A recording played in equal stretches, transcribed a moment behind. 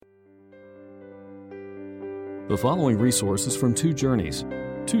The following resource is from Two Journeys.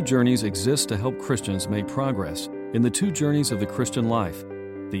 Two Journeys exists to help Christians make progress in the two journeys of the Christian life,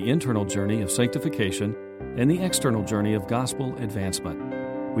 the internal journey of sanctification and the external journey of gospel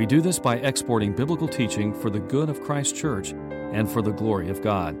advancement. We do this by exporting biblical teaching for the good of Christ's church and for the glory of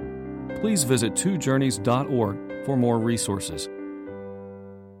God. Please visit twojourneys.org for more resources.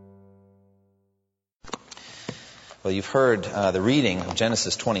 Well, you've heard the reading of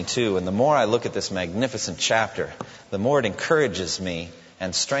Genesis 22, and the more I look at this magnificent chapter, the more it encourages me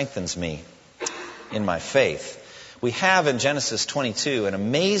and strengthens me in my faith. We have in Genesis 22 an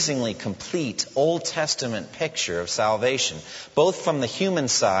amazingly complete Old Testament picture of salvation, both from the human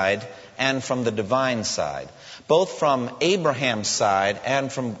side and from the divine side, both from Abraham's side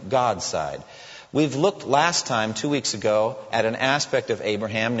and from God's side. We've looked last time, 2 weeks ago, at an aspect of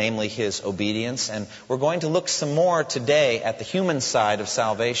Abraham, namely his obedience, and we're going to look some more today at the human side of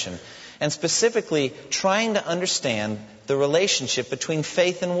salvation, and specifically trying to understand the relationship between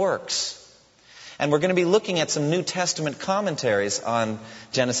faith and works. And we're going to be looking at some New Testament commentaries on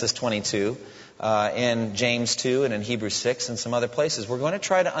Genesis 22, in James 2 and in Hebrews 6 and some other places. We're going to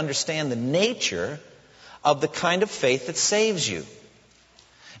try to understand the nature of the kind of faith that saves you.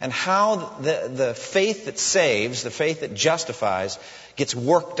 And how the faith that saves, the faith that justifies, gets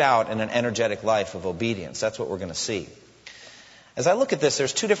worked out in an energetic life of obedience. That's what we're going to see. As I look at this,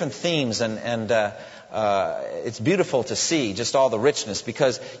 there's two different themes, and it's beautiful to see just all the richness,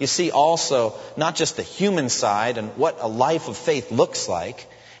 because you see also not just the human side and what a life of faith looks like,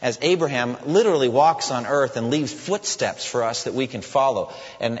 as Abraham literally walks on earth and leaves footsteps for us that we can follow.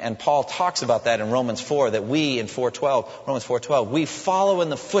 And Paul talks about that in Romans 4, that we in Romans 4:12, we follow in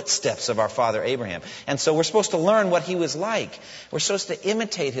the footsteps of our father Abraham. And so we're supposed to learn what he was like. We're supposed to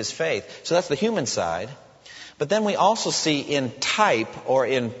imitate his faith. So that's the human side. But then we also see in type, or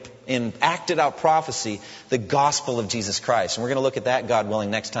in acted out prophecy, the gospel of Jesus Christ. And we're going to look at that, God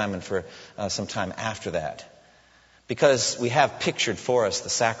willing, next time and for some time after that. Because we have pictured for us the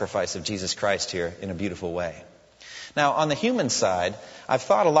sacrifice of Jesus Christ here in a beautiful way. Now, on the human side, I've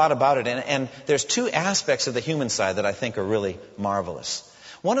thought a lot about it, and there's two aspects of the human side that I think are really marvelous.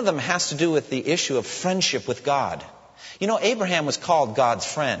 One of them has to do with the issue of friendship with God. You know, Abraham was called God's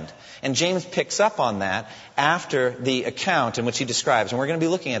friend, and James picks up on that after the account in which he describes, and we're going to be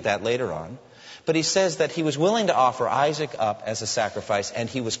looking at that later on. But he says that he was willing to offer Isaac up as a sacrifice, and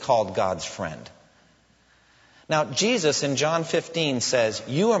he was called God's friend. Now, Jesus in John 15 says,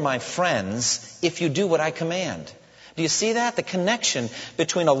 "You are my friends if you do what I command." Do you see that? The connection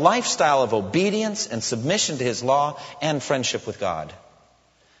between a lifestyle of obedience and submission to his law and friendship with God.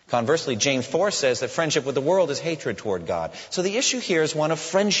 Conversely, James 4 says that friendship with the world is hatred toward God. So the issue here is one of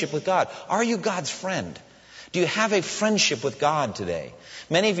friendship with God. Are you God's friend? Do you have a friendship with God today?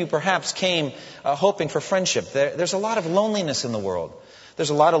 Many of you perhaps came hoping for friendship. There's a lot of loneliness in the world. There's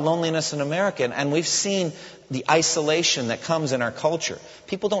a lot of loneliness in America, and we've seen the isolation that comes in our culture.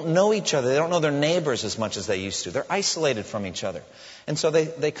 People don't know each other. They don't know their neighbors as much as they used to. They're isolated from each other. And so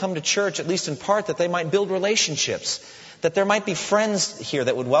they come to church, at least in part, that they might build relationships, that there might be friends here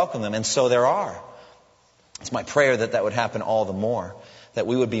that would welcome them, and so there are. It's my prayer that that would happen all the more, that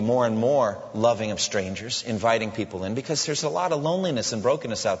we would be more and more loving of strangers, inviting people in, because there's a lot of loneliness and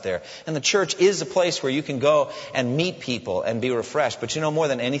brokenness out there. And the church is a place where you can go and meet people and be refreshed. But you know, more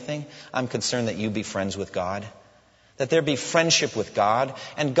than anything, I'm concerned that you be friends with God, that there be friendship with God.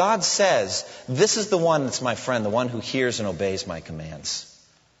 And God says, this is the one that's my friend, the one who hears and obeys my commands.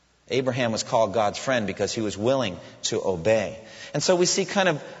 Abraham was called God's friend because he was willing to obey. And so we see kind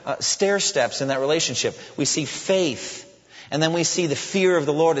of stair steps in that relationship. We see faith. And then we see the fear of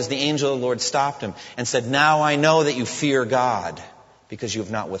the Lord as the angel of the Lord stopped him and said, "Now I know that you fear God because you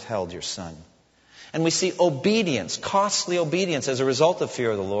have not withheld your son." And we see obedience, costly obedience as a result of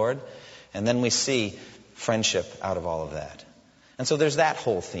fear of the Lord. And then we see friendship out of all of that. And so there's that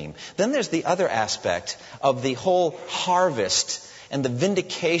whole theme. Then there's the other aspect of the whole harvest and the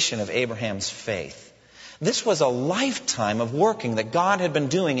vindication of Abraham's faith. This was a lifetime of working that God had been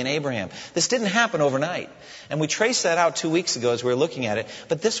doing in Abraham. This didn't happen overnight. And we traced that out 2 weeks ago as we were looking at it.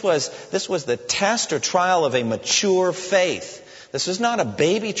 But this was the test or trial of a mature faith. This was not a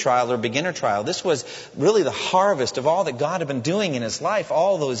baby trial or beginner trial. This was really the harvest of all that God had been doing in his life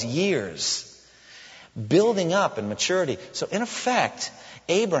all those years, building up in maturity. So in effect,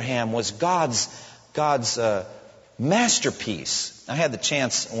 Abraham was God's masterpiece. I had the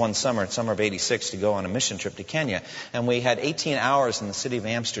chance one summer of '86, to go on a mission trip to Kenya, and we had 18 hours in the city of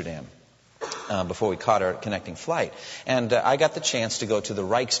Amsterdam before we caught our connecting flight. And I got the chance to go to the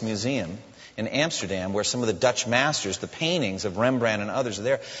Rijksmuseum in Amsterdam where some of the Dutch masters, the paintings of Rembrandt and others are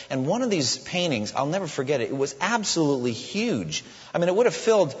there. And one of these paintings, I'll never forget it, it was absolutely huge. I mean, it would have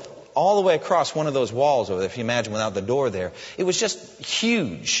filled all the way across one of those walls over there, if you imagine without the door there. It was just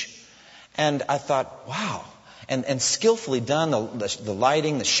huge. And I thought, wow. And skillfully done, the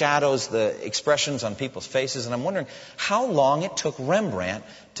lighting, the shadows, the expressions on people's faces. And I'm wondering how long it took Rembrandt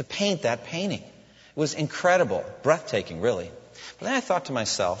to paint that painting. It was incredible, breathtaking, really. But then I thought to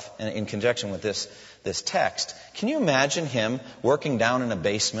myself, in conjunction with this text, can you imagine him working down in a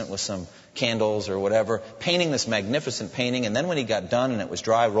basement with some candles or whatever, painting this magnificent painting, and then when he got done and it was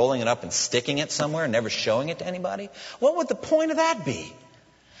dry, rolling it up and sticking it somewhere and never showing it to anybody? What would the point of that be?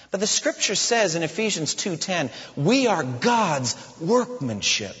 But the Scripture says in Ephesians 2:10, we are God's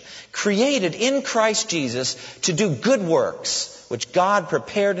workmanship, created in Christ Jesus to do good works, which God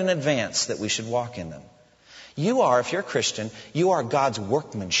prepared in advance that we should walk in them. You are, if you're a Christian, you are God's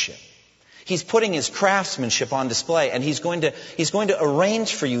workmanship. He's putting His craftsmanship on display, and He's going to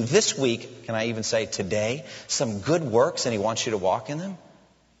arrange for you this week, can I even say today, some good works, and He wants you to walk in them.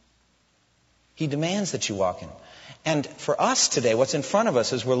 He demands that you walk in them. And for us today, what's in front of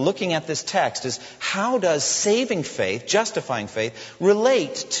us as we're looking at this text is how does saving faith, justifying faith,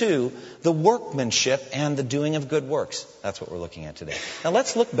 relate to the workmanship and the doing of good works? That's what we're looking at today. Now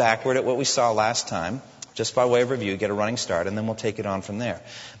let's look backward at what we saw last time, just by way of review, get a running start, and then we'll take it on from there.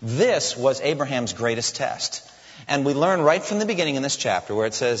 This was Abraham's greatest test. And we learn right from the beginning in this chapter where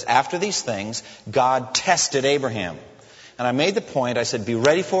it says, after these things, God tested Abraham. And I made the point, I said, be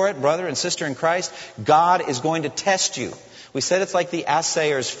ready for it, brother and sister in Christ. God is going to test you. We said it's like the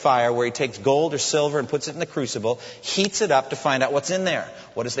assayer's fire where he takes gold or silver and puts it in the crucible, heats it up to find out what's in there.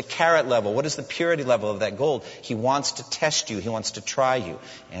 What is the carat level? What is the purity level of that gold? He wants to test you. He wants to try you.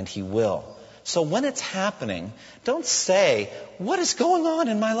 And He will. So when it's happening, don't say, what is going on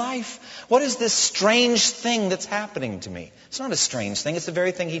in my life? What is this strange thing that's happening to me? It's not a strange thing. It's the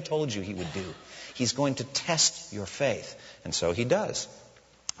very thing He told you He would do. He's going to test your faith. And so He does.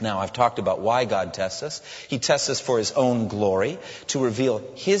 Now, I've talked about why God tests us. He tests us for His own glory, to reveal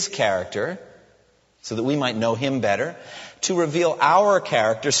His character so that we might know Him better, to reveal our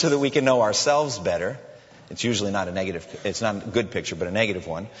character so that we can know ourselves better. It's usually not it's not a good picture, but a negative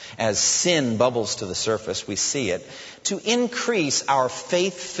one. As sin bubbles to the surface, we see it. To increase our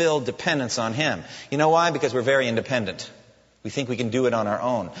faith-filled dependence on Him. You know why? Because we're very independent. We think we can do it on our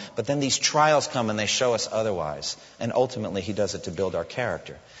own. But then these trials come and they show us otherwise. And ultimately He does it to build our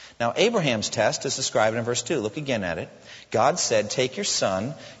character. Now Abraham's test is described in verse 2. Look again at it. God said, take your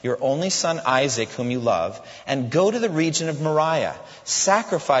son, your only son Isaac, whom you love, and go to the region of Moriah.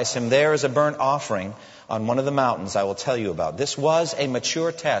 Sacrifice him there as a burnt offering on one of the mountains I will tell you about. This was a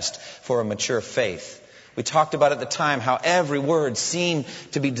mature test for a mature faith. We talked about at the time how every word seemed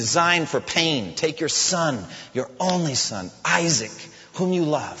to be designed for pain. Take your son, your only son, Isaac, whom you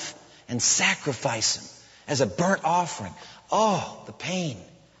love, and sacrifice him as a burnt offering. Oh, the pain.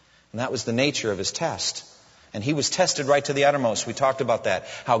 And that was the nature of his test. And he was tested right to the uttermost. We talked about that.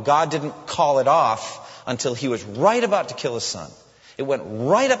 How God didn't call it off until he was right about to kill his son. It went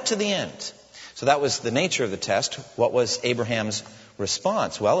right up to the end. So that was the nature of the test. What was Abraham's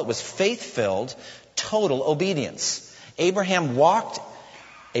response? Well, it was faith-filled, total obedience. Abraham walked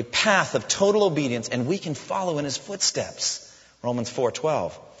a path of total obedience, and we can follow in his footsteps. Romans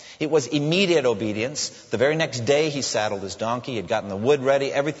 4:12. It was immediate obedience. The very next day he saddled his donkey, he had gotten the wood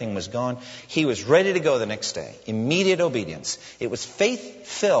ready, everything was gone. He was ready to go the next day. Immediate obedience. It was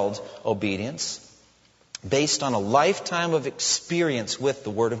faith-filled obedience based on a lifetime of experience with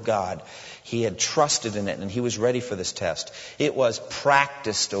the Word of God. He had trusted in it, and he was ready for this test. It was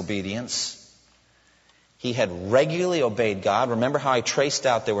practiced obedience. He had regularly obeyed God. Remember how I traced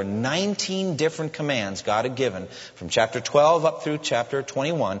out there were 19 different commands God had given from chapter 12 up through chapter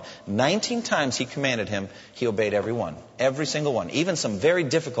 21. 19 times he commanded him. He obeyed every one. Every single one. Even some very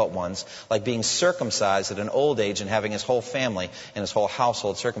difficult ones, like being circumcised at an old age and having his whole family and his whole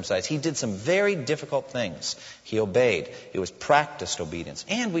household circumcised. He did some very difficult things. He obeyed. It was practiced obedience.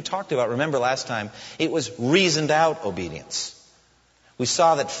 And we talked about, remember last time, it was reasoned out obedience. We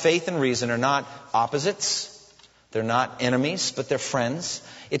saw that faith and reason are not opposites. They're not enemies, but they're friends.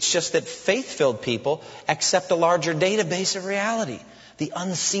 It's just that faith-filled people accept a larger database of reality, the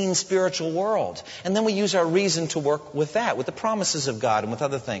unseen spiritual world. And then we use our reason to work with that, with the promises of God and with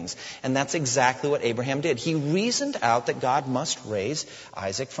other things. And that's exactly what Abraham did. He reasoned out that God must raise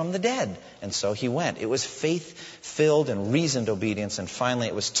Isaac from the dead. And so he went. It was faith-filled and reasoned obedience, and finally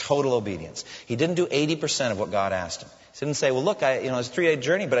it was total obedience. He didn't do 80% of what God asked him. He didn't say, well, look, it's a 3-day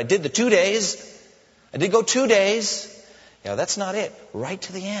journey, but I did the 2 days. I did go 2 days. That's not it. Right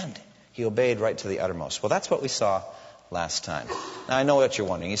to the end. He obeyed right to the uttermost. Well, that's what we saw last time. Now, I know what you're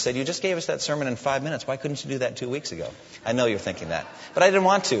wondering. You said, you just gave us that sermon in 5 minutes. Why couldn't you do that 2 weeks ago? I know you're thinking that. But I didn't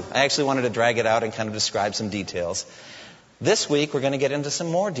want to. I actually wanted to drag it out and kind of describe some details. This week, we're going to get into some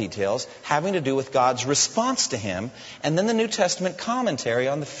more details having to do with God's response to him, and then the New Testament commentary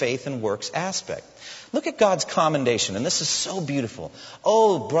on the faith and works aspect. Look at God's commendation, and this is so beautiful.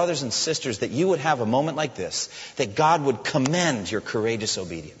 Oh, brothers and sisters, that you would have a moment like this, that God would commend your courageous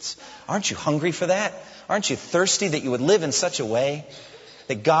obedience. Aren't you hungry for that? Aren't you thirsty that you would live in such a way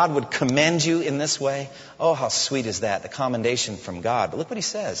that God would commend you in this way? Oh, how sweet is that, the commendation from God. But look what he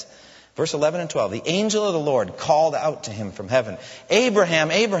says. Verse 11 and 12, the angel of the Lord called out to him from heaven, Abraham,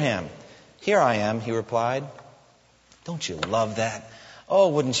 Abraham. Here I am, he replied. Don't you love that? Oh,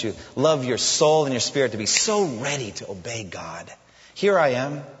 wouldn't you love your soul and your spirit to be so ready to obey God? Here I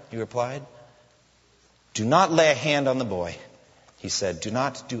am, he replied. Do not lay a hand on the boy, he said. Do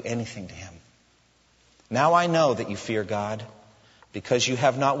not do anything to him. Now I know that you fear God, because you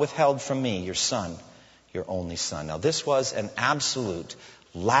have not withheld from me your son, your only son. Now this was an absolute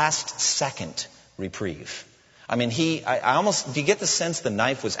last-second reprieve. I mean, do you get the sense the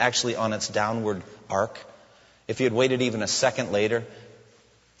knife was actually on its downward arc? If he had waited even a second later,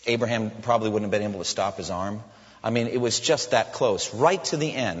 Abraham probably wouldn't have been able to stop his arm. I mean, it was just that close, right to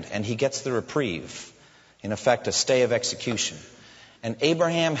the end, and he gets the reprieve. In effect, a stay of execution. And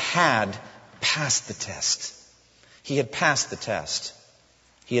Abraham had passed the test. He had passed the test.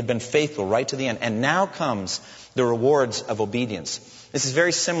 He had been faithful right to the end. And now comes the rewards of obedience. This is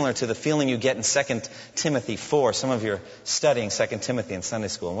very similar to the feeling you get in 2 Timothy 4. Some of you are studying 2 Timothy in Sunday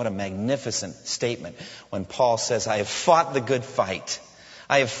school. And what a magnificent statement when Paul says, I have fought the good fight.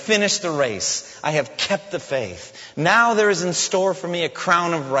 I have finished the race. I have kept the faith. Now there is in store for me a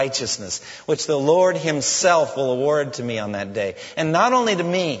crown of righteousness, which the Lord himself will award to me on that day. And not only to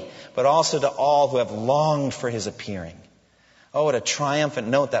me, but also to all who have longed for his appearing. Oh, what a triumphant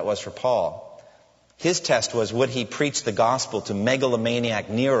note that was for Paul. His test was, would he preach the gospel to megalomaniac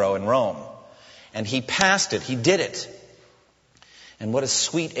Nero in Rome? And he passed it. He did it. And what a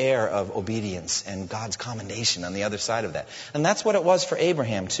sweet air of obedience and God's commendation on the other side of that. And that's what it was for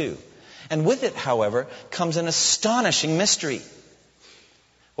Abraham too. And with it, however, comes an astonishing mystery.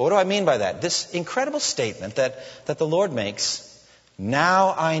 Well, what do I mean by that? This incredible statement that the Lord makes,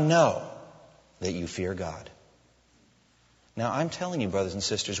 now I know that you fear God. Now, I'm telling you, brothers and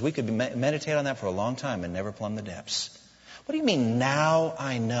sisters, we could meditate on that for a long time and never plumb the depths. What do you mean, now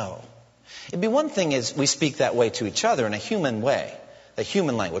I know? It'd be one thing is we speak that way to each other in a human way, a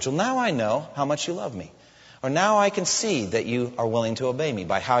human language. Well, now I know how much you love me. Or now I can see that you are willing to obey me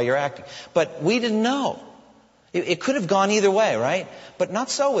by how you're acting. But we didn't know. It could have gone either way, right? But not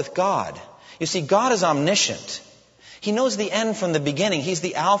so with God. You see, God is omniscient. He knows the end from the beginning. He's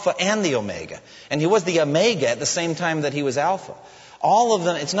the Alpha and the Omega. And he was the Omega at the same time that he was Alpha. All of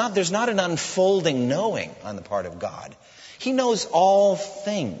them, there's not an unfolding knowing on the part of God. He knows all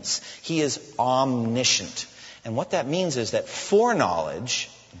things. He is omniscient. And what that means is that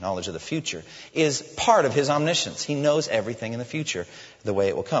foreknowledge, knowledge of the future, is part of his omniscience. He knows everything in the future, the way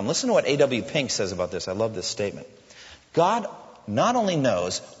it will come. Listen to what A.W. Pink says about this. I love this statement. God not only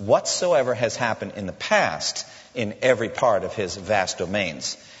knows whatsoever has happened in the past in every part of his vast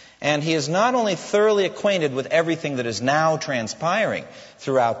domains, and he is not only thoroughly acquainted with everything that is now transpiring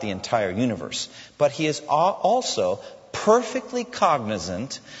throughout the entire universe, but he is also perfectly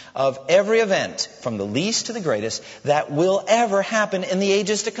cognizant of every event, from the least to the greatest, that will ever happen in the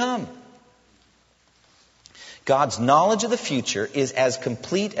ages to come. God's knowledge of the future is as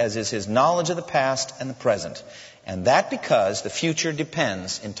complete as is his knowledge of the past and the present. And that because the future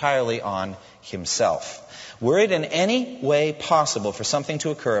depends entirely on himself. Were it in any way possible for something to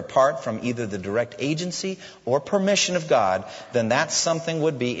occur apart from either the direct agency or permission of God, then that something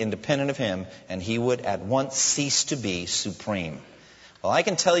would be independent of him, and he would at once cease to be supreme. Well, I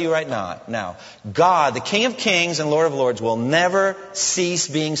can tell you right now, God, the King of Kings and Lord of Lords, will never cease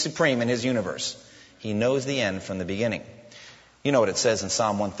being supreme in his universe. He knows the end from the beginning. You know what it says in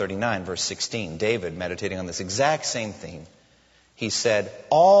Psalm 139, verse 16. David, meditating on this exact same theme, he said,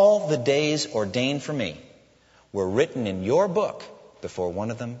 all the days ordained for me were written in your book before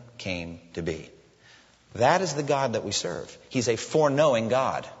one of them came to be. That is the God that we serve. He's a foreknowing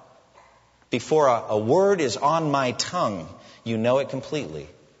God. Before a word is on my tongue, you know it completely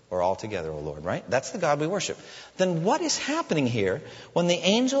or altogether, O Lord, right? That's the God we worship. Then what is happening here when the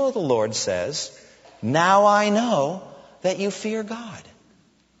angel of the Lord says, now I know that you fear God?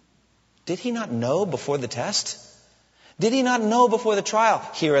 Did he not know before the test? Did he not know before the trial?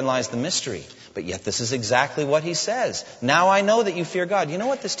 Herein lies the mystery. But yet this is exactly what he says. Now I know that you fear God. You know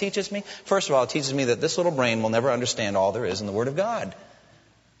what this teaches me? First of all, it teaches me that this little brain will never understand all there is in the Word of God.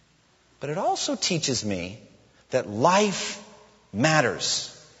 But it also teaches me that life matters.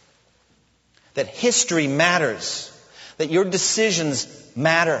 That history matters. That your decisions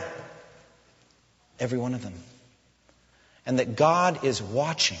matter. Every one of them. And that God is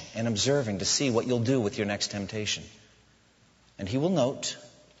watching and observing to see what you'll do with your next temptation. And He will note.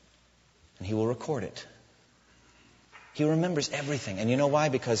 And He will record it. He remembers everything. And you know why?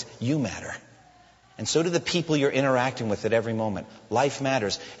 Because you matter. And so do the people you're interacting with at every moment. Life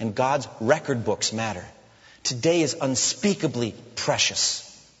matters. And God's record books matter. Today is unspeakably precious.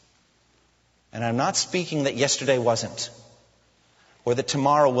 And I'm not speaking that yesterday wasn't. Or that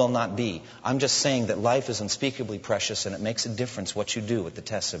tomorrow will not be. I'm just saying that life is unspeakably precious and it makes a difference what you do with the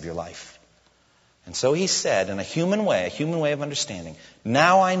tests of your life. And so he said in a human way of understanding,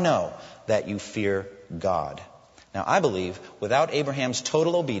 now I know that you fear God. Now I believe without Abraham's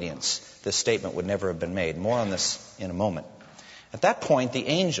total obedience, this statement would never have been made. More on this in a moment. At that point, the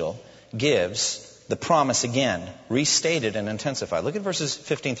angel gives the promise again, restated and intensified. Look at verses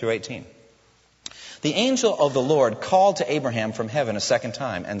 15 through 18. The angel of the Lord called to Abraham from heaven a second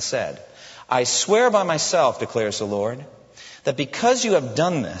time and said, I swear by myself, declares the Lord, that because you have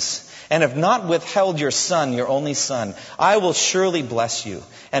done this and have not withheld your son, your only son, I will surely bless you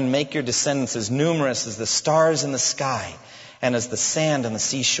and make your descendants as numerous as the stars in the sky and as the sand on the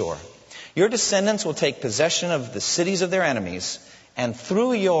seashore. Your descendants will take possession of the cities of their enemies, and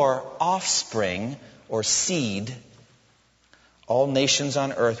through your offspring or seed, all nations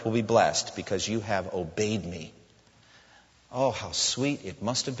on earth will be blessed because you have obeyed me. Oh, how sweet it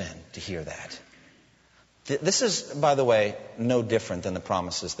must have been to hear that. This is, by the way, no different than the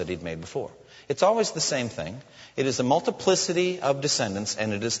promises that he'd made before. It's always the same thing. It is a multiplicity of descendants,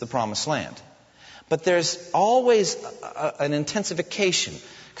 and it is the promised land. But there's always an intensification,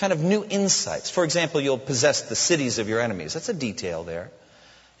 kind of new insights. For example, you'll possess the cities of your enemies. That's a detail there.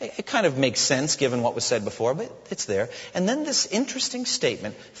 It kind of makes sense given what was said before, but it's there. And then this interesting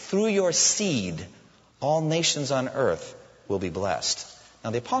statement, through your seed, all nations on earth will be blessed. Now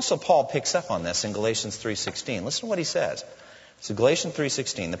the Apostle Paul picks up on this in Galatians 3:16. Listen to what he says. So Galatians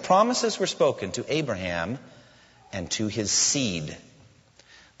 3:16. The promises were spoken to Abraham and to his seed.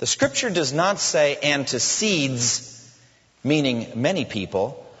 The Scripture does not say, and to seeds, meaning many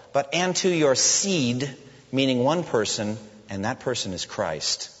people, but and to your seed, meaning one person, and that person is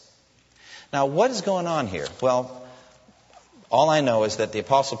Christ. Now, what is going on here? Well, all I know is that the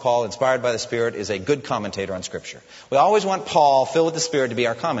Apostle Paul, inspired by the Spirit, is a good commentator on Scripture. We always want Paul, filled with the Spirit, to be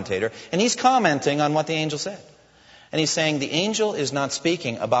our commentator, and he's commenting on what the angel said. And he's saying the angel is not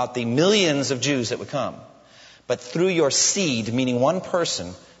speaking about the millions of Jews that would come, but through your seed, meaning one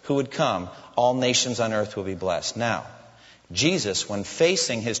person who would come, all nations on earth will be blessed. Now, Jesus, when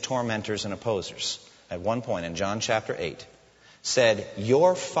facing his tormentors and opposers, at one point in John chapter 8, said,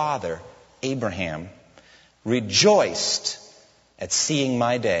 your father, Abraham, rejoiced at seeing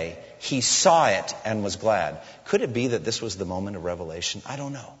my day. He saw it and was glad. Could it be that this was the moment of revelation? I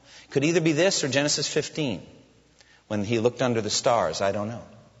don't know. Could either be this or Genesis 15, when he looked under the stars. I don't know.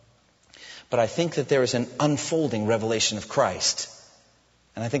 But I think that there is an unfolding revelation of Christ.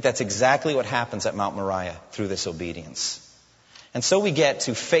 And I think that's exactly what happens at Mount Moriah through this obedience. And so we get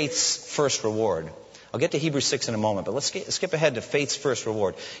to faith's first reward. I'll get to Hebrews 6 in a moment, but let's skip ahead to faith's first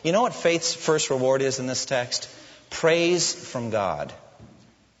reward. You know what faith's first reward is in this text? Praise from God.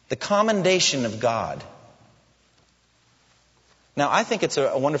 The commendation of God. Now, I think it's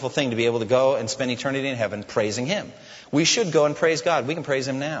a wonderful thing to be able to go and spend eternity in heaven praising Him. We should go and praise God. We can praise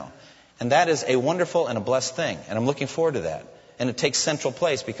Him now. And that is a wonderful and a blessed thing. And I'm looking forward to that. And it takes central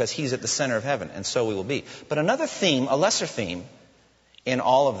place because He's at the center of heaven. And so we will be. But another theme, a lesser theme, in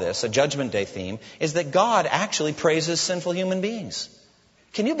all of this, a Judgment Day theme, is that God actually praises sinful human beings.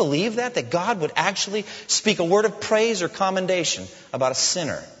 Can you believe that? That God would actually speak a word of praise or commendation about a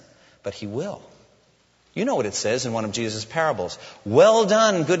sinner? But He will. You know what it says in one of Jesus' parables. Well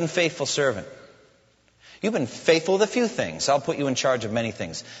done, good and faithful servant. You've been faithful with a few things. I'll put you in charge of many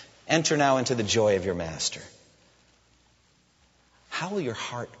things. Enter now into the joy of your master. How will your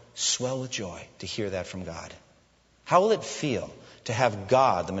heart swell with joy to hear that from God? How will it feel to have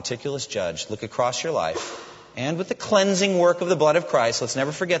God, the meticulous judge, look across your life and with the cleansing work of the blood of Christ, let's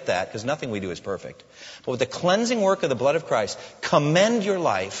never forget that because nothing we do is perfect, but with the cleansing work of the blood of Christ, commend your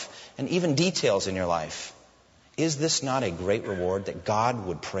life and even details in your life. Is this not a great reward that God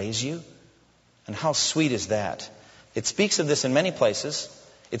would praise you? And how sweet is that? It speaks of this in many places.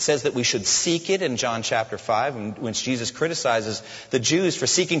 It says that we should seek it in John chapter 5, in which Jesus criticizes the Jews for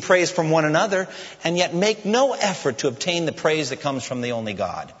seeking praise from one another, and yet make no effort to obtain the praise that comes from the only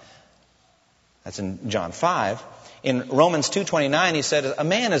God. That's in John 5. In Romans 2:29, he said, a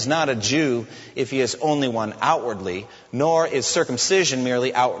man is not a Jew if he is only one outwardly, nor is circumcision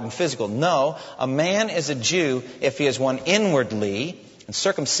merely outward and physical. No, a man is a Jew if he is one inwardly, and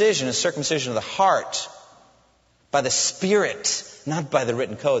circumcision is circumcision of the heart, by the Spirit, not by the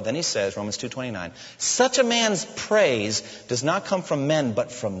written code. Then he says, Romans 2:29, such a man's praise does not come from men,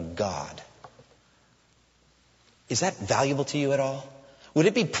 but from God. Is that valuable to you at all? Would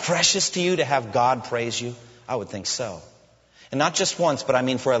it be precious to you to have God praise you? I would think so. And not just once, but I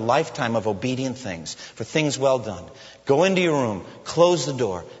mean for a lifetime of obedient things, for things well done. Go into your room, close the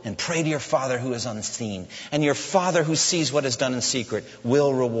door, and pray to your Father who is unseen. And your Father who sees what is done in secret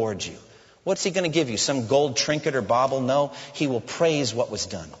will reward you. What's He going to give you? Some gold trinket or bauble? No, He will praise what was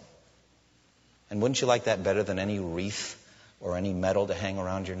done. And wouldn't you like that better than any wreath or any medal to hang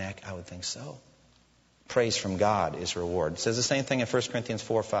around your neck? I would think so. Praise from God is reward. It says the same thing in 1 Corinthians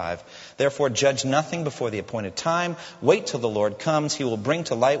 4:5. Therefore, judge nothing before the appointed time. Wait till the Lord comes. He will bring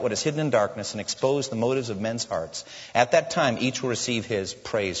to light what is hidden in darkness and expose the motives of men's hearts. At that time, each will receive his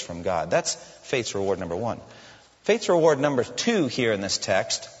praise from God. That's faith's reward number 1. Faith's reward number 2 here in this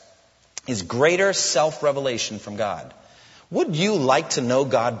text is greater self-revelation from God. Would you like to know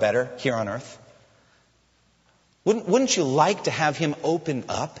God better here on earth? Wouldn't you like to have Him open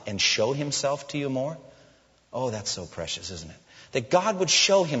up and show Himself to you more? Oh, that's so precious, isn't it? That God would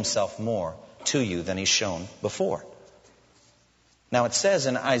show Himself more to you than He's shown before. Now it says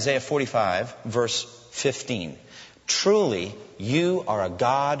in Isaiah 45, verse 15, truly you are a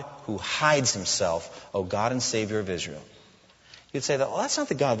God who hides Himself, O God and Savior of Israel. You'd say, well, that's not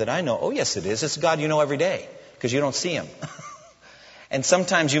the God that I know. Oh, yes, it is. It's the God you know every day because you don't see Him. And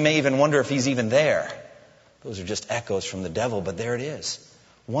sometimes you may even wonder if He's even there. Those are just echoes from the devil, but there it is.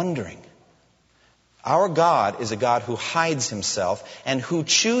 Wondering. Our God is a God who hides Himself and who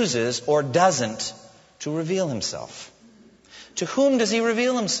chooses or doesn't to reveal Himself. To whom does He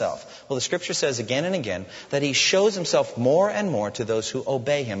reveal Himself? Well, the Scripture says again and again that He shows Himself more and more to those who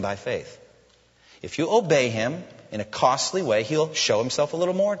obey Him by faith. If you obey Him in a costly way, He'll show Himself a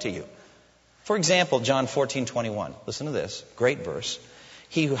little more to you. For example, John 14:21. Listen to this. Great verse.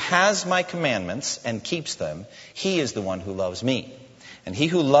 He who has my commandments and keeps them, he is the one who loves me. And he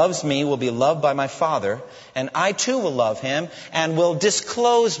who loves me will be loved by my Father, and I too will love him and will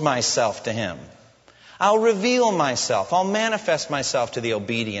disclose myself to him. I'll reveal myself. I'll manifest myself to the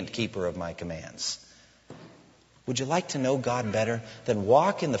obedient keeper of my commands. Would you like to know God better? Then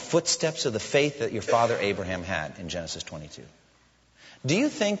walk in the footsteps of the faith that your father Abraham had in Genesis 22. Do you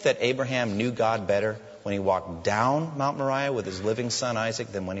think that Abraham knew God better when he walked down Mount Moriah with his living son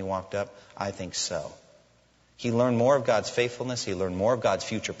Isaac than when he walked up? I think so. He learned more of God's faithfulness. He learned more of God's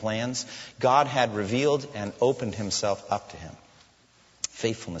future plans. God had revealed and opened Himself up to him.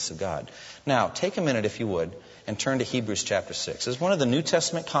 Faithfulness of God. Now, take a minute, if you would, and turn to Hebrews chapter 6. This is one of the New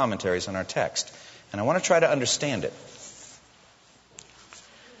Testament commentaries on our text, and I want to try to understand it.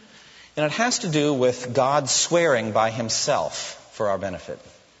 And it has to do with God swearing by Himself for our benefit.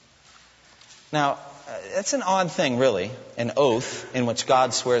 Now, that's an odd thing, really, an oath in which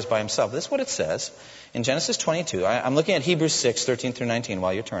God swears by Himself. This is what it says in Genesis 22. I'm looking at Hebrews 6, 13 through 19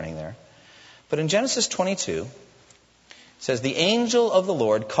 while you're turning there. But in Genesis 22, it says, the angel of the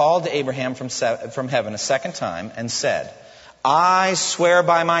Lord called to Abraham from heaven a second time and said, I swear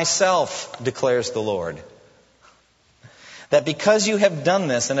by myself, declares the Lord, that because you have done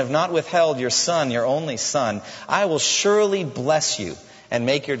this and have not withheld your son, your only son, I will surely bless you and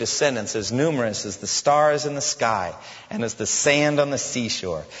make your descendants as numerous as the stars in the sky and as the sand on the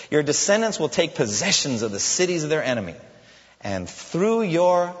seashore. Your descendants will take possessions of the cities of their enemy. And through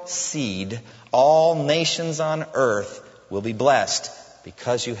your seed, all nations on earth will be blessed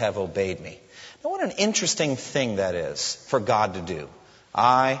because you have obeyed me. Now, what an interesting thing that is for God to do.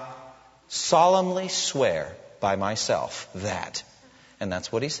 I solemnly swear by myself that. And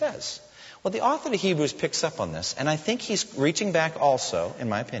that's what He says. Well, the author of Hebrews picks up on this, and I think he's reaching back also, in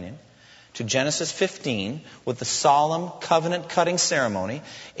my opinion, to Genesis 15 with the solemn covenant-cutting ceremony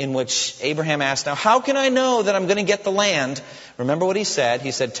in which Abraham asked, now, how can I know that I'm going to get the land? Remember what he said.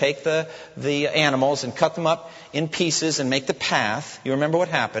 He said, take the animals and cut them up in pieces and make the path. You remember what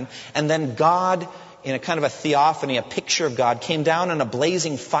happened. And then God, in a kind of a theophany, a picture of God, came down in a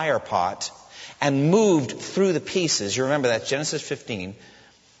blazing fire pot and moved through the pieces. You remember that, Genesis 15.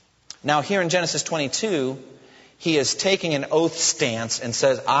 Now here in Genesis 22, he is taking an oath stance and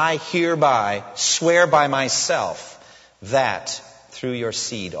says, I hereby swear by myself that through your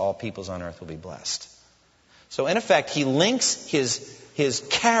seed, all peoples on earth will be blessed. So in effect, he links his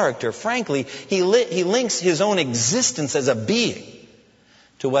character, frankly, he links his own existence as a being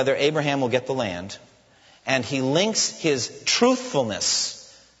to whether Abraham will get the land. And he links his truthfulness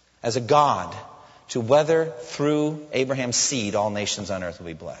as a God to whether through Abraham's seed all nations on earth will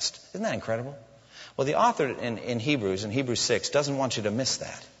be blessed. Isn't that incredible? Well, the author in Hebrews 6, doesn't want you to miss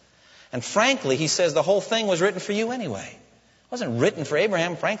that. And frankly, he says the whole thing was written for you anyway. It wasn't written for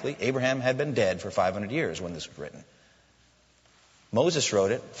Abraham. Frankly, Abraham had been dead for 500 years when this was written. Moses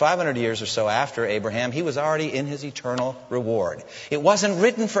wrote it 500 years or so after Abraham. He was already in his eternal reward. It wasn't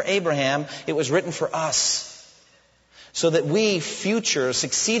written for Abraham. It was written for us, so that we, future,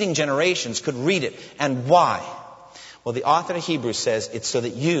 succeeding generations, could read it. And why? Well, the author of Hebrews says it's so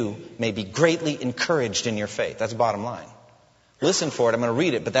that you may be greatly encouraged in your faith. That's the bottom line. Listen for it. I'm going to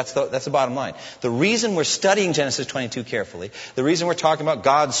read it, but that's the bottom line. The reason we're studying Genesis 22 carefully, the reason we're talking about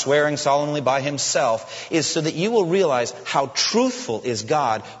God swearing solemnly by himself, is so that you will realize how truthful is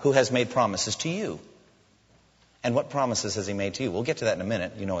God who has made promises to you. And what promises has he made to you? We'll get to that in a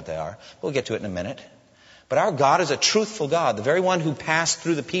minute. You know what they are. We'll get to it in a minute. But our God is a truthful God, the very one who passed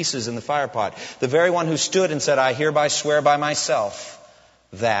through the pieces in the fire pot, the very one who stood and said, I hereby swear by myself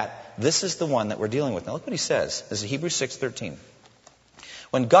that this is the one that we're dealing with. Now look what he says. This is Hebrews 6:13.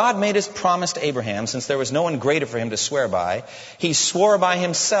 When God made his promise to Abraham, since there was no one greater for him to swear by, he swore by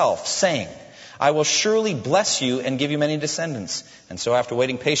himself, saying, I will surely bless you and give you many descendants. And so after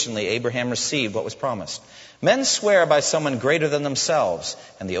waiting patiently, Abraham received what was promised. Men swear by someone greater than themselves,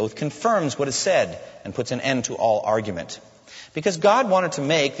 and the oath confirms what is said and puts an end to all argument. Because God wanted to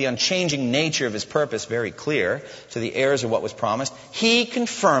make the unchanging nature of his purpose very clear to the heirs of what was promised, he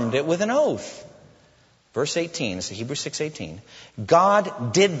confirmed it with an oath. Verse 18, it's Hebrews 6:18.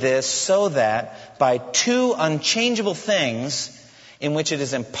 God did this so that by two unchangeable things in which it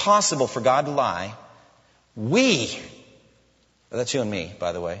is impossible for God to lie, that's you and me,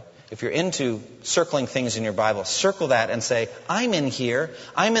 by the way. If you're into circling things in your Bible, circle that and say, I'm in here,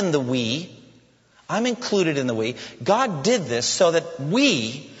 I'm in the we, I'm included in the we. God did this so that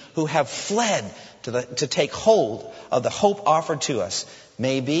we who have fled to take hold of the hope offered to us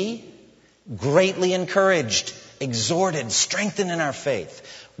may be greatly encouraged, exhorted, strengthened in our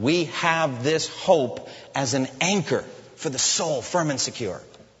faith. We have this hope as an anchor for the soul, firm and secure.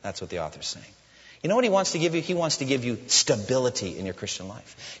 That's what the author's saying. You know what he wants to give you? He wants to give you stability in your Christian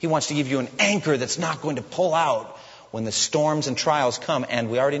life. He wants to give you an anchor that's not going to pull out when the storms and trials come, and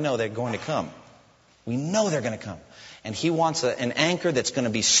we already know they're going to come. We know they're going to come. And he wants an anchor that's going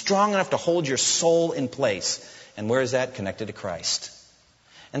to be strong enough to hold your soul in place. And where is that? Connected to Christ.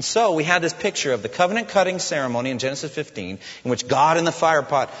 And so we had this picture of the covenant-cutting ceremony in Genesis 15, in which God in the fire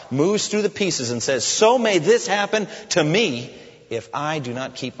pot moves through the pieces and says, so may this happen to me if I do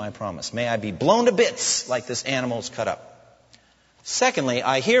not keep my promise. May I be blown to bits like this animal's cut up. Secondly,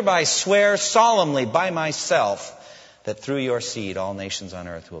 I hereby swear solemnly by myself that through your seed all nations on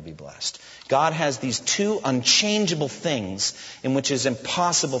earth will be blessed. God has these two unchangeable things in which it is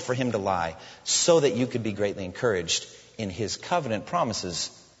impossible for him to lie, so that you could be greatly encouraged in his covenant promises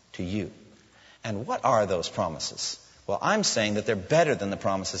to you. And what are those promises? Well, I'm saying that they're better than the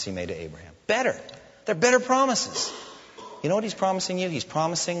promises he made to Abraham. Better. They're better promises. You know what he's promising you? He's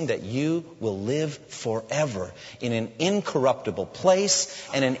promising that you will live forever in an incorruptible place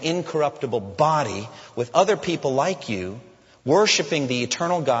and an incorruptible body with other people like you, worshiping the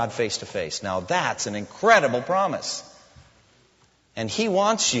eternal God face to face. Now that's an incredible promise. And he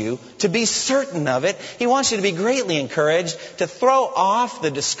wants you to be certain of it. He wants you to be greatly encouraged, to throw off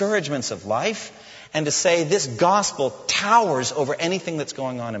the discouragements of life, and to say, this gospel towers over anything that's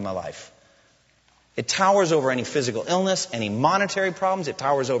going on in my life. It towers over any physical illness, any monetary problems. It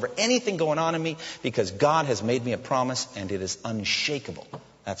towers over anything going on in me, because God has made me a promise and it is unshakable.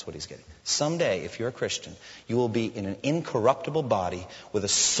 That's what he's getting. Someday, if you're a Christian, you will be in an incorruptible body with a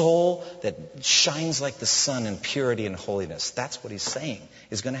soul that shines like the sun in purity and holiness. That's what he's saying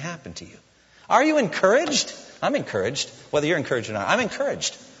is going to happen to you. Are you encouraged? I'm encouraged. Whether you're encouraged or not, I'm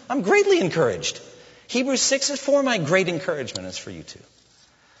encouraged. I'm greatly encouraged. Hebrews 6 is for my great encouragement. It's for you too.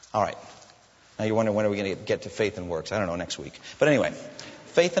 All right. Now you're wondering, when are we going to get to faith and works? I don't know, next week. But anyway,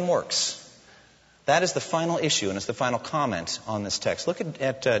 faith and works. That is the final issue, and it's the final comment on this text. Look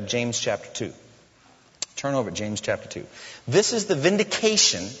at James chapter 2. Turn over to James chapter 2. This is the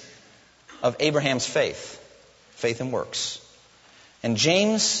vindication of Abraham's faith. Faith and works. And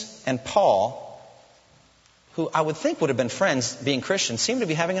James and Paul, who I would think would have been friends being Christians, seem to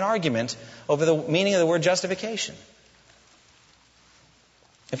be having an argument over the meaning of the word justification.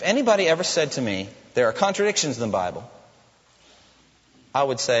 If anybody ever said to me, there are contradictions in the Bible, I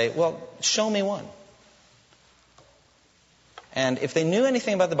would say, well, show me one. And if they knew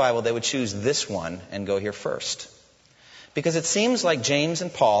anything about the Bible, they would choose this one and go here first. Because it seems like James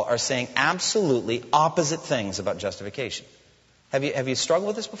and Paul are saying absolutely opposite things about justification. Have you struggled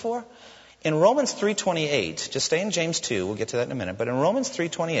with this before? In Romans 3:28, just stay in James 2, we'll get to that in a minute, but in Romans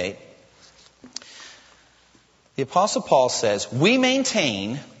 3:28, the Apostle Paul says, we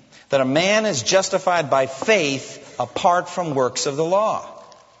maintain that a man is justified by faith apart from works of the law.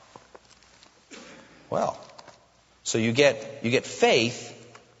 Well, so you get faith,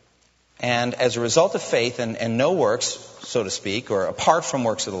 and as a result of faith and no works, so to speak, or apart from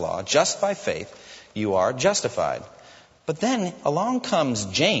works of the law, just by faith, you are justified. But then along comes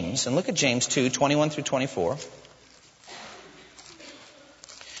James, and look at James 2:21 through 24.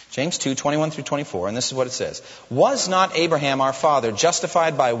 James 2:21 through 24, and this is what it says. Was not Abraham our father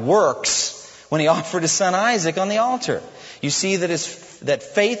justified by works when he offered his son Isaac on the altar? You see that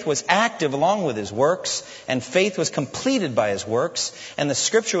faith was active along with his works, and faith was completed by his works, and the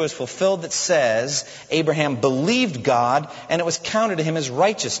scripture was fulfilled that says, Abraham believed God, and it was counted to him as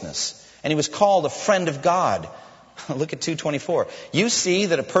righteousness, and he was called a friend of God. Look at 2:24. You see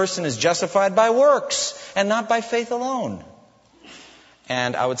that a person is justified by works, and not by faith alone.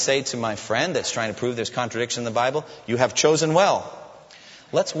 And I would say to my friend that's trying to prove there's contradiction in the Bible, you have chosen well.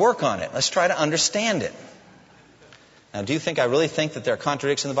 Let's work on it. Let's try to understand it. Now, do you think I really think that there are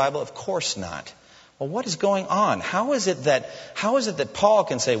contradictions in the Bible? Of course not. Well, what is going on? How is it that Paul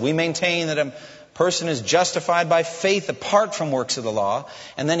can say, we maintain that a person is justified by faith apart from works of the law?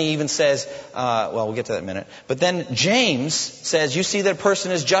 And then he even says, well, we'll get to that in a minute. But then James says, you see that a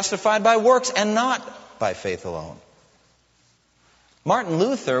person is justified by works and not by faith alone. Martin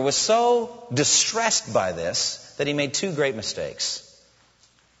Luther was so distressed by this that he made two great mistakes.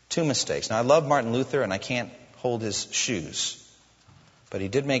 Two mistakes. Now, I love Martin Luther, and I can't hold his shoes. But he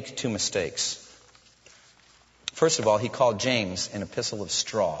did make two mistakes. First of all, he called James an epistle of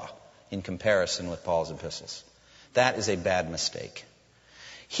straw in comparison with Paul's epistles. That is a bad mistake.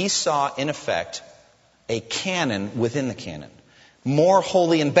 He saw, in effect, a canon within the canon. More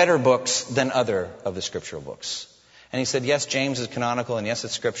holy and better books than other of the scriptural books. And he said, yes, James is canonical, and yes,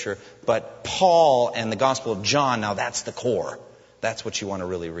 it's scripture, but Paul and the Gospel of John, now that's the core. That's what you want to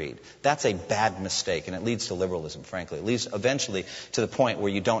really read. That's a bad mistake, and it leads to liberalism, frankly. It leads eventually to the point where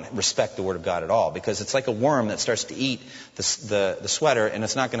you don't respect the Word of God at all, because it's like a worm that starts to eat the sweater, and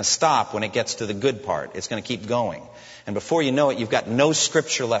it's not going to stop when it gets to the good part. It's going to keep going. And before you know it, you've got no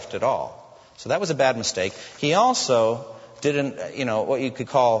scripture left at all. So that was a bad mistake. He also did what you could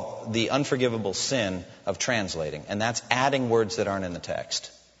call the unforgivable sin of translating, and that's adding words that aren't in the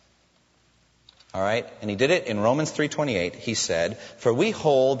text. All right? And he did it in Romans 3:28. He said, for we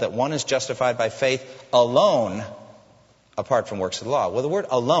hold that one is justified by faith alone, apart from works of the law. Well, the word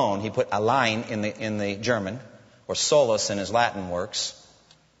alone, he put allein in the German, or solus in his Latin works,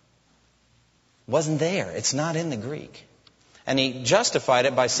 wasn't there. It's not in the Greek. And he justified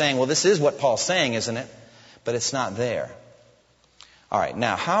it by saying, well, this is what Paul's saying, isn't it? But it's not there. All right,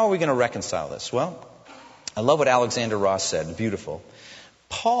 now, how are we going to reconcile this? Well, I love what Alexander Ross said. Beautiful.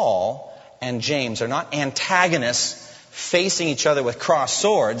 Paul and James are not antagonists facing each other with crossed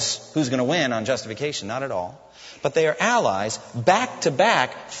swords. Who's going to win on justification? Not at all. But they are allies, back to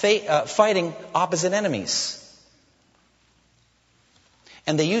back, fighting opposite enemies.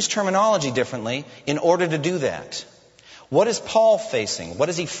 And they use terminology differently in order to do that. What is Paul facing? What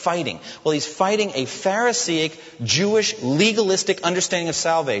is he fighting? Well, he's fighting a Pharisaic, Jewish, legalistic understanding of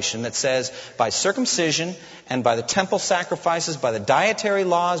salvation that says by circumcision and by the temple sacrifices, by the dietary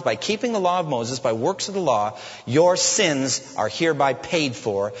laws, by keeping the law of Moses, by works of the law, your sins are hereby paid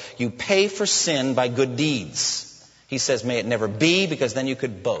for. You pay for sin by good deeds. He says, may it never be, because then you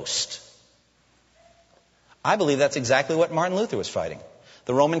could boast. I believe that's exactly what Martin Luther was fighting.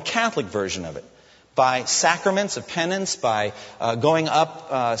 The Roman Catholic version of it. By sacraments of penance, by going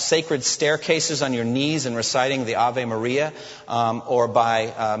up sacred staircases on your knees and reciting the Ave Maria, or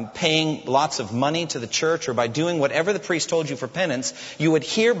by paying lots of money to the church, or by doing whatever the priest told you for penance, you would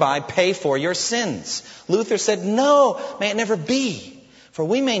hereby pay for your sins. Luther said, no, may it never be. For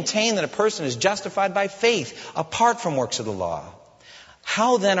we maintain that a person is justified by faith, apart from works of the law.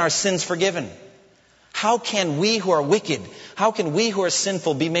 How then are sins forgiven? How can we who are wicked, how can we who are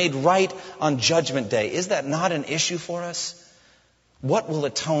sinful be made right on Judgment Day? Is that not an issue for us? What will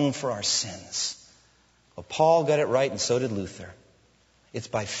atone for our sins? Well, Paul got it right, and so did Luther. It's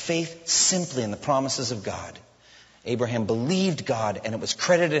by faith simply in the promises of God. Abraham believed God, and it was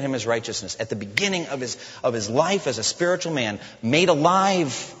credited him as righteousness. At the beginning of his life as a spiritual man, made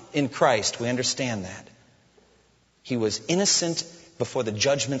alive in Christ, we understand that. He was innocent before the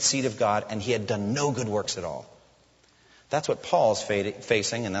judgment seat of God, and he had done no good works at all. That's what Paul's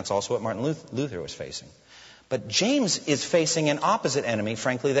facing, and that's also what Martin Luther was facing. But James is facing an opposite enemy,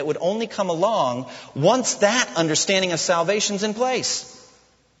 frankly, that would only come along once that understanding of salvation's in place.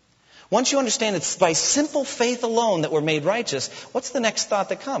 Once you understand it's by simple faith alone that we're made righteous, what's the next thought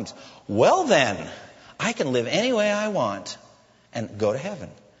that comes? Well then, I can live any way I want and go to heaven.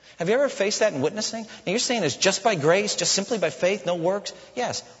 Have you ever faced that in witnessing? Now you're saying it's just by grace, just simply by faith, no works?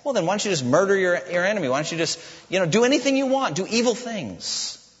 Yes. Well then, why don't you just murder your enemy? Why don't you just, do anything you want, do evil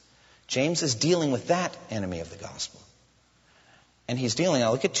things? James is dealing with that enemy of the gospel. And he's dealing,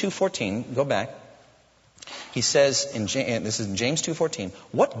 now look at 2:14, go back. He says, this is in James 2:14,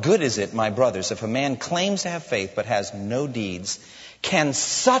 what good is it, my brothers, if a man claims to have faith but has no deeds? Can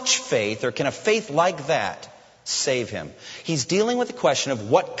such faith, or can a faith like that, save him? He's dealing with the question of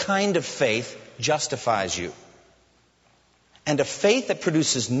what kind of faith justifies you. And a faith that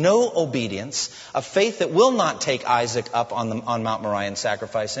produces no obedience, a faith that will not take Isaac up on Mount Moriah and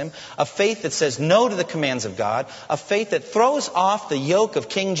sacrifice him, a faith that says no to the commands of God, a faith that throws off the yoke of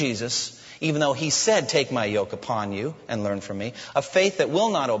King Jesus, even though he said, take my yoke upon you and learn from me, a faith that will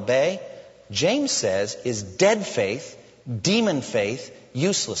not obey, James says, is dead faith, demon faith,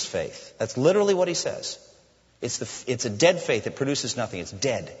 useless faith. That's literally what he says. It's a dead faith that produces nothing. It's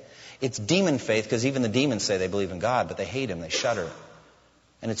dead. It's demon faith, because even the demons say they believe in God, but they hate him, they shudder.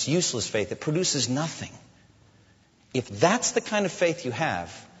 And it's useless faith that produces nothing. If that's the kind of faith you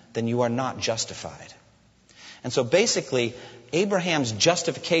have, then you are not justified. And so basically, Abraham's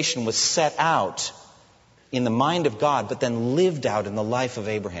justification was set out in the mind of God, but then lived out in the life of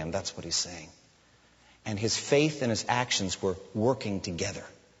Abraham. That's what he's saying. And his faith and his actions were working together.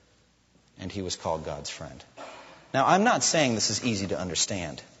 And he was called God's friend. Now, I'm not saying this is easy to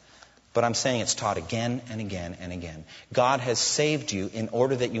understand. But I'm saying it's taught again and again and again. God has saved you in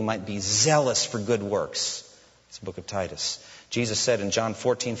order that you might be zealous for good works. It's the book of Titus. Jesus said in John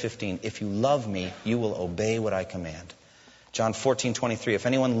 14:15, if you love me, you will obey what I command. John 14:23, if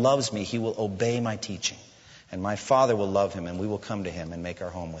anyone loves me, he will obey my teaching. And my Father will love him, and we will come to him and make our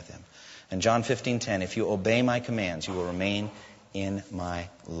home with him. And John 15:10, if you obey my commands, you will remain in my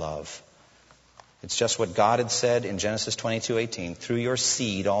love. It's just what God had said in Genesis 22:18. Through your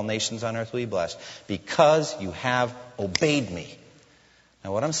seed, all nations on earth will be blessed, because you have obeyed me.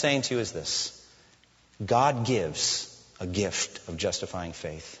 Now, what I'm saying to you is this. God gives a gift of justifying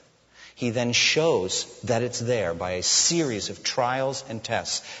faith. He then shows that it's there by a series of trials and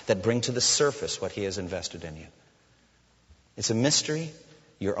tests that bring to the surface what he has invested in you. It's a mystery.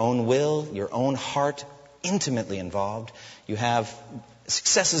 Your own will, your own heart, intimately involved. You have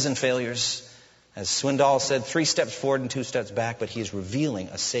successes and failures. As Swindoll said, 3 steps forward and 2 steps back, but he is revealing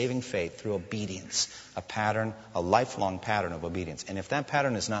a saving faith through obedience, a pattern, a lifelong pattern of obedience. And if that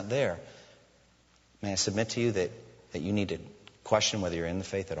pattern is not there, may I submit to you that you need to question whether you're in the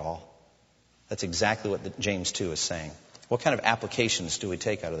faith at all? That's exactly what James 2 is saying. What kind of applications do we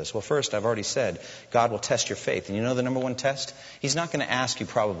take out of this? Well, first, I've already said, God will test your faith. And you know the number one test? He's not going to ask you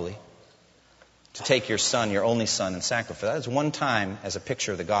probably to take your son, your only son, and sacrifice. That is one time as a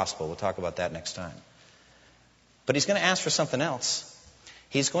picture of the gospel. We'll talk about that next time. But he's going to ask for something else.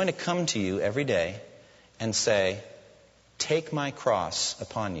 He's going to come to you every day and say, take my cross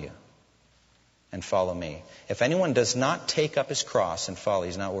upon you and follow me. If anyone does not take up his cross and follow,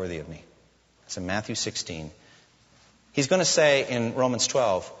 he's not worthy of me. It's in Matthew 16. He's going to say in Romans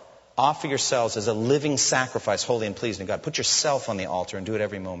 12, offer yourselves as a living sacrifice, holy and pleasing to God. Put yourself on the altar and do it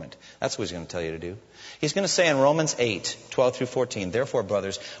every moment. That's what he's going to tell you to do. He's going to say in Romans 8, 12 through 14, therefore,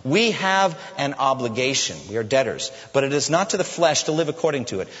 brothers, we have an obligation. We are debtors. But it is not to the flesh to live according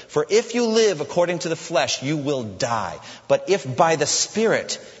to it. For if you live according to the flesh, you will die. But if by the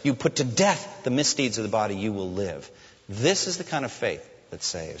Spirit you put to death the misdeeds of the body, you will live. This is the kind of faith that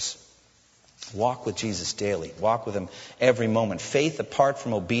saves. Walk with Jesus daily. Walk with him every moment. Faith apart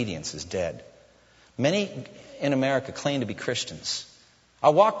from obedience is dead. Many in America claim to be Christians. I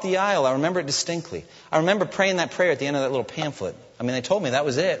walked the aisle. I remember it distinctly. I remember praying that prayer at the end of that little pamphlet. I mean, they told me that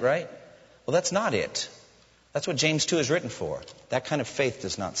was it, right? Well, that's not it. That's what James 2 is written for. That kind of faith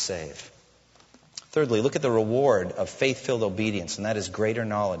does not save. Thirdly, look at the reward of faith-filled obedience, and that is greater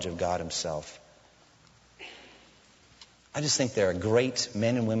knowledge of God himself. I just think there are great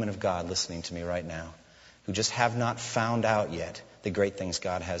men and women of God listening to me right now who just have not found out yet the great things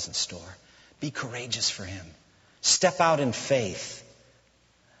God has in store. Be courageous for him. Step out in faith.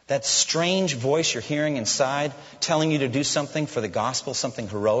 That strange voice you're hearing inside telling you to do something for the gospel, something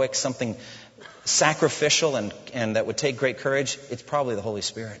heroic, something sacrificial and that would take great courage, it's probably the Holy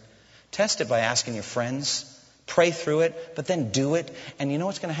Spirit. Test it by asking your friends. Pray through it, but then do it. And you know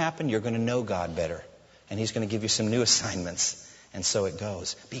what's going to happen? You're going to know God better. And He's going to give you some new assignments. And so it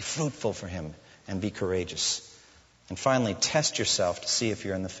goes. Be fruitful for Him and be courageous. And finally, test yourself to see if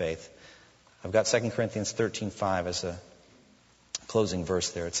you're in the faith. I've got 2 Corinthians 13:5 as a closing verse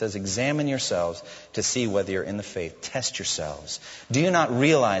there. It says, examine yourselves to see whether you're in the faith. Test yourselves. Do you not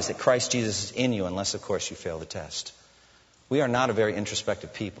realize that Christ Jesus is in you unless, of course, you fail the test? We are not a very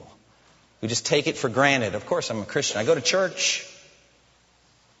introspective people. We just take it for granted. Of course, I'm a Christian. I go to church.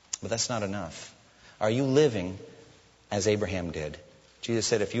 But that's not enough. Are you living as Abraham did? Jesus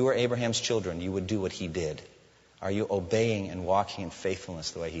said, if you were Abraham's children, you would do what he did. Are you obeying and walking in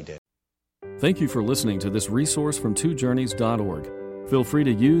faithfulness the way he did? Thank you for listening to this resource from twojourneys.org. Feel free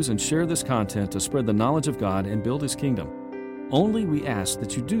to use and share this content to spread the knowledge of God and build His kingdom. Only we ask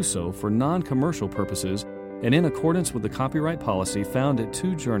that you do so for non-commercial purposes and in accordance with the copyright policy found at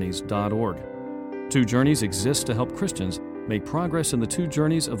twojourneys.org. Two Journeys exists to help Christians make progress in the two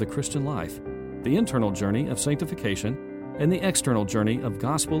journeys of the Christian life, the internal journey of sanctification and the external journey of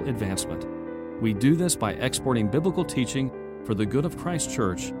gospel advancement. We do this by exporting biblical teaching for the good of Christ's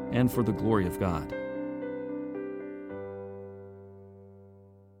church and for the glory of God.